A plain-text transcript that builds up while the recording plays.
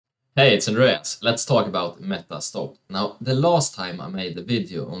Hey, it's Andreas. Let's talk about Meta stock. Now, the last time I made a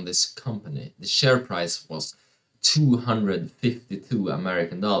video on this company, the share price was 252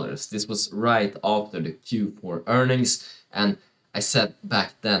 American dollars. This was right after the Q4 earnings, and I said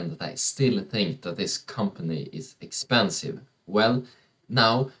back then that I still think that this company is expensive. Well,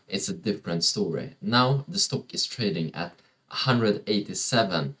 now it's a different story. Now the stock is trading at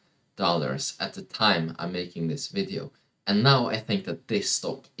 $187 at the time I'm making this video. And now I think that this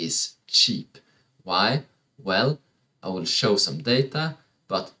stock is cheap. Why? Well, I will show some data,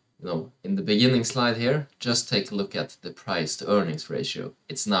 but in the beginning slide here, just take a look at the price to earnings ratio.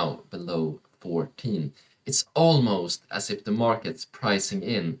 It's now below 14. It's almost as if the market's pricing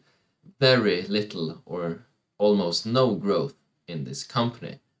in very little or almost no growth in this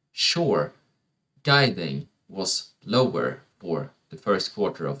company. Sure, guiding was lower for the first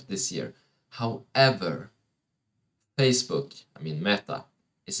quarter of this year. However, Facebook, Meta,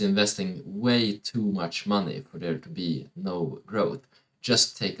 is investing way too much money for there to be no growth.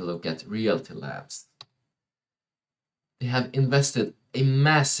 Just take a look at Realty Labs. They have invested a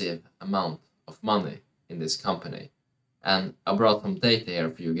massive amount of money in this company. And I brought some data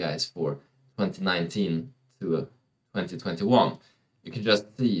here for you guys for 2019 to 2021. You can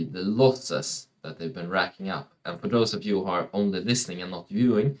just see the losses that they've been racking up. And for those of you who are only listening and not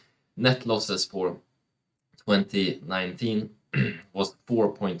viewing, net losses for 2019 was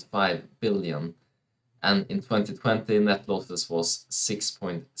 4.5 billion, and in 2020 net losses was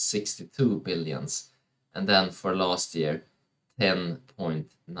 6.62 billions, and then for last year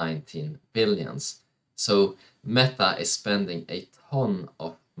 10.19 billions. So Meta is spending a ton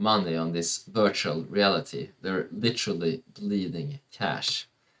of money on this virtual reality. They're literally bleeding cash.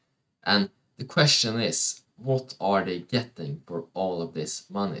 And the question is, what are they getting for all of this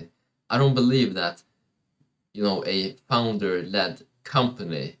money? I don't believe that a founder-led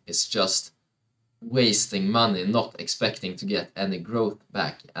company is just wasting money, not expecting to get any growth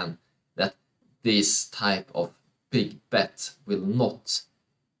back, and that this type of big bet will not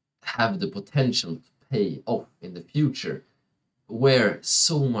have the potential to pay off in the future, where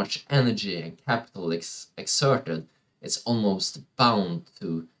so much energy and capital exerted, it's almost bound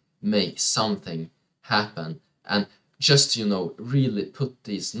to make something happen. And just to really put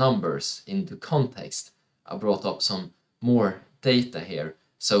these numbers into context, I brought up some more data here.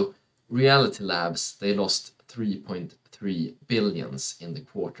 So Reality Labs, they lost 3.3 billions in the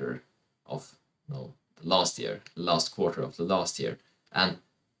quarter of the last quarter of the last year. And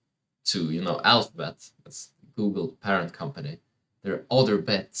to Alphabet, that's Google parent company, their other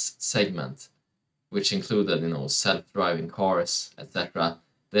bets segment, which included self-driving cars, etc.,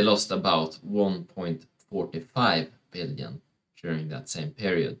 they lost about 1.45 billion during that same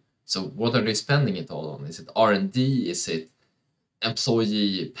period. So what are they spending it all on? Is it R&D? Is it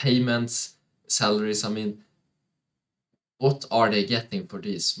employee payments, salaries? What are they getting for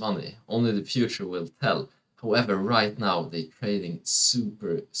this money? Only the future will tell. However, right now they're trading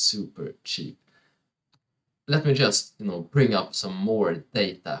super, super cheap. Let me just bring up some more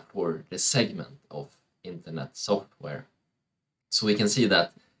data for the segment of internet software. So we can see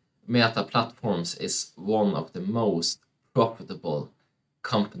that Meta Platforms is one of the most profitable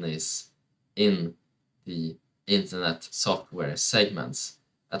companies in the internet software segments,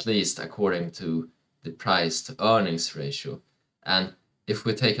 at least according to the price to earnings ratio. And if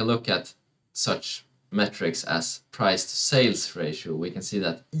we take a look at such metrics as price to sales ratio, we can see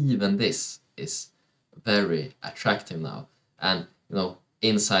that even this is very attractive now. And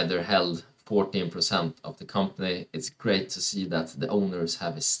insider held 14% of the company. It's great to see that the owners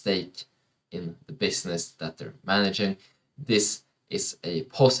have a stake in the business that they're managing. This is a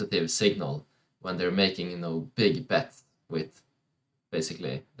positive signal when they're making big bets with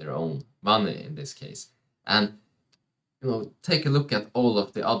basically their own money in this case. And take a look at all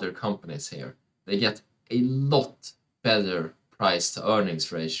of the other companies here. They get a lot better price to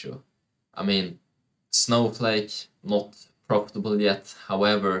earnings ratio. Snowflake, not profitable yet.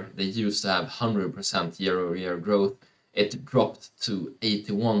 However, they used to have 100% year-over-year growth. It dropped to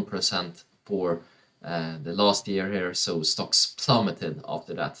 81% for the last year here, so stocks plummeted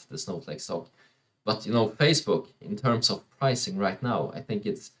after that, the Snowflake stock. But Facebook, in terms of pricing right now, I think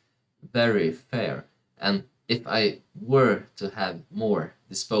it's very fair. And if I were to have more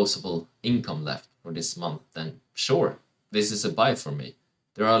disposable income left for this month, then sure, this is a buy for me.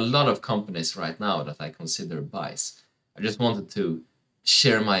 There are a lot of companies right now that I consider buys. I just wanted to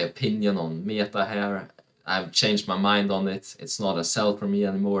share my opinion on Meta here. I've changed my mind on it. It's not a sell for me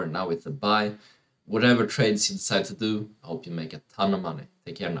anymore. Now it's a buy. Whatever trades you decide to do, I hope you make a ton of money.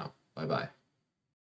 Take care now. Bye bye.